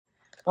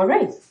All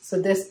right,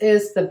 so this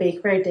is the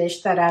bakeware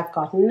dish that I've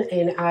gotten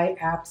and I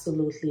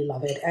absolutely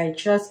love it. I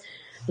just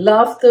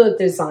love the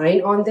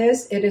design on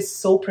this. It is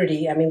so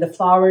pretty. I mean, the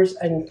flowers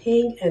in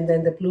pink and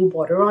then the blue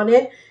border on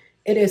it.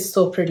 It is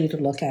so pretty to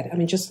look at. I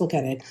mean, just look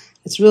at it.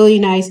 It's really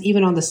nice.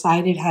 Even on the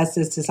side, it has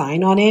this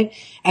design on it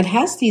and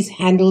has these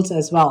handles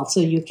as well.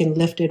 So you can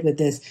lift it with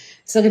this.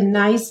 It's like a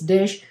nice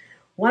dish.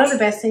 One of the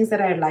best things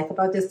that I like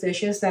about this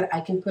dish is that I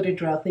can put it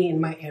directly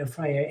in my air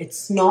fryer. It's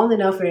small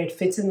enough where it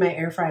fits in my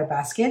air fryer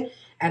basket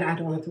and I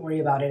don't have to worry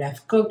about it.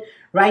 I've cooked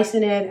rice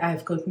in it.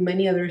 I've cooked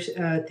many other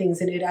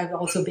things in it. I've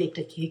also baked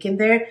a cake in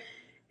there.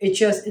 It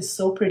just is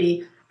so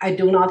pretty. I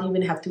do not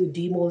even have to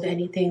demold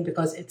anything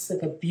because it's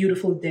like a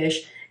beautiful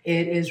dish.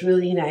 It is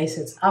really nice.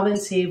 It's oven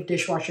safe,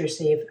 dishwasher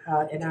safe.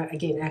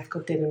 Again, I've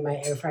cooked it in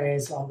my air fryer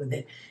as well with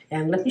it.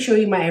 And let me show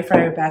you my air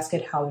fryer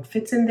basket, how it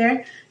fits in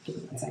there. Give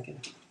me 1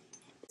 second.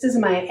 This is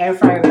my air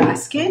fryer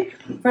basket.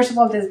 First of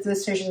all, this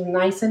dish is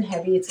nice and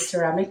heavy. It's a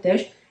ceramic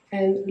dish.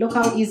 And look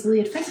how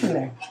easily it fits in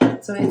there.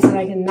 So it's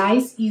like a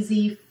nice,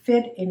 easy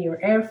fit in your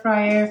air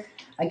fryer.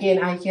 Again,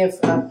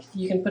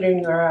 you can put it in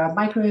your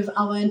microwave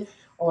oven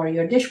or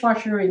your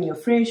dishwasher in your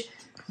fridge,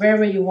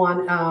 wherever you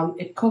want.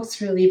 It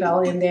cooks really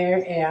well in there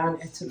and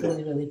it's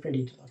really, really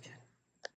pretty to look at.